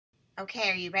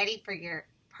Okay, are you ready for your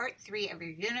part 3 of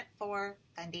your Unit 4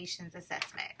 Foundations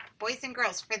Assessment? Boys and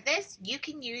girls, for this, you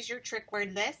can use your trick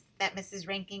word list that Mrs.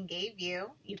 Rankin gave you.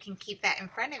 You can keep that in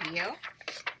front of you.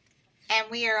 And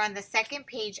we are on the second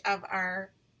page of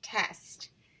our test.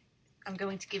 I'm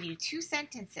going to give you 2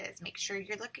 sentences. Make sure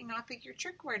you're looking off of your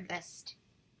trick word list.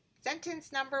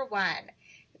 Sentence number 1.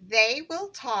 They will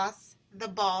toss the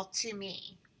ball to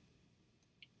me.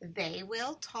 They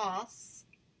will toss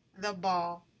the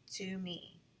ball to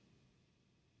me.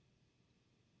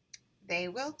 They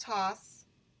will toss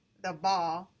the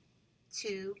ball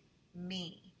to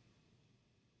me.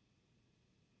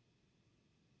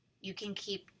 You can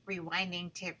keep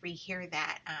rewinding to rehear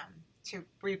that, to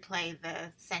replay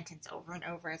the sentence over and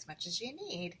over as much as you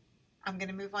need. I'm going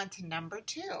to move on to number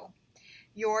 2.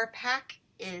 Your pack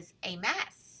is a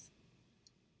mess.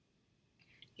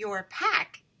 Your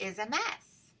pack is a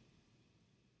mess.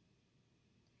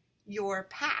 Your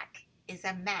pack is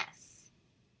a mess.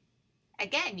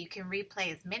 Again, you can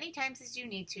replay as many times as you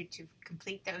need to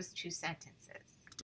complete those 2 sentences.